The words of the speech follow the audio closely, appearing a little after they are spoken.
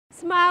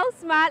Smile,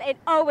 smile, and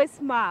always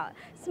smile.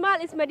 Smile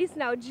is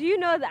medicinal. Do you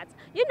know that?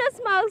 You know,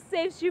 smile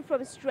saves you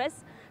from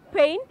stress,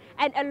 pain,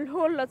 and a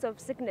whole lot of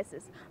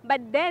sicknesses.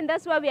 But then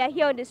that's why we are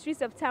here on the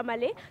streets of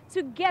Tamale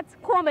to get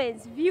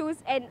comments, views,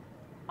 and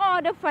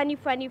all the funny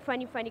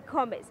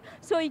comments,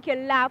 so you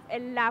can laugh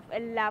and laugh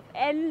and laugh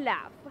and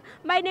laugh.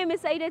 My name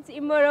is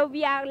StanzaTv.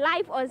 We are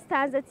live on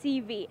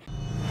StanzaTv.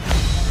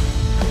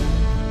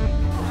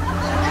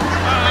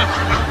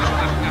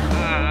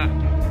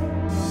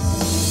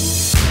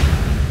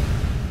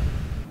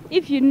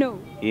 If you know.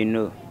 You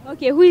know.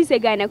 Okay, who is a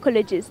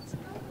gynecologist?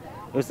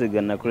 Who's a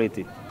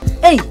gynecologist?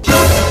 Hey!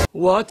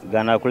 What?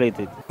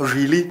 Gynecologist.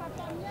 Really?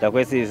 The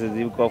question is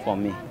difficult for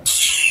me.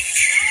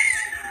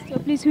 So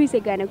please, who is a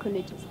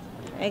gynecologist?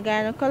 A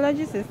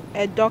gynecologist is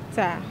a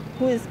doctor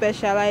who is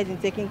specialized in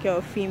taking care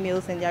of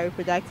females and their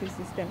reproductive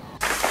system.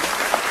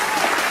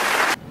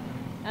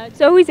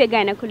 So who is a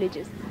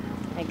gynecologist?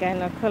 A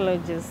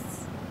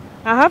gynecologist.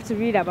 I have to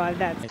read about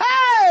that.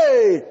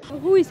 Hey!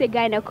 Who is a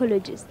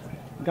gynecologist?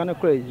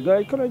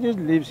 Gynecologist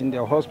lives in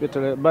the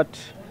hospital, but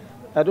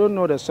I don't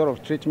know the sort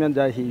of treatment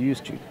that he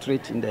used to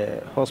treat in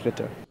the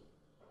hospital.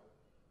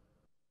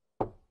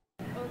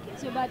 Okay,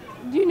 so but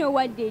do you know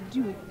what they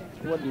do?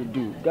 What they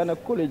do?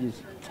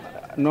 Gynecologists.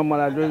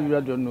 Normally, I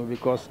don't know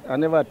because I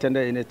never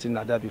attended anything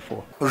like that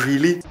before.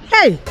 Really?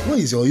 Hey! What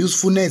is your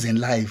usefulness in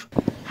life?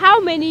 How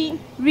many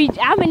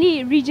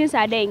regions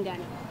are there in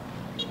Ghana?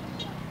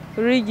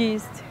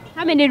 Regions.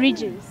 How many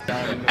regions?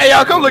 Hey,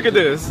 y'all, come look at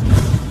this.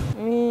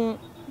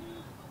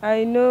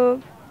 I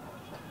know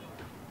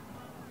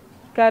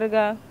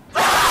Karga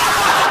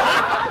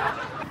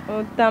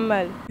or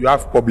Tamal. You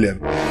have problem.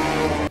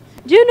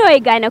 Do you know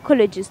a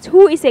gynecologist?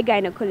 Who is a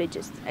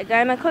gynecologist? A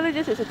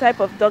gynecologist is a type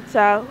of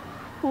doctor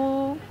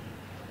who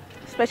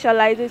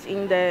specializes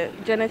in the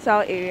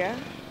genital area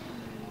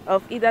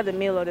of either the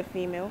male or the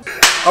female.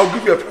 I'll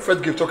give you a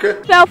perfect gift,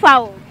 okay? Spell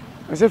foul.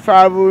 I say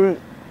foul.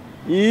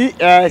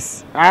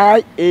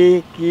 ESIAKR.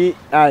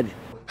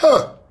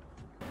 Huh?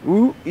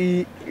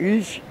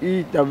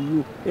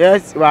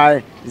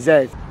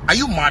 UEHEWSYZ. Are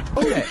you mad?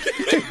 Okay.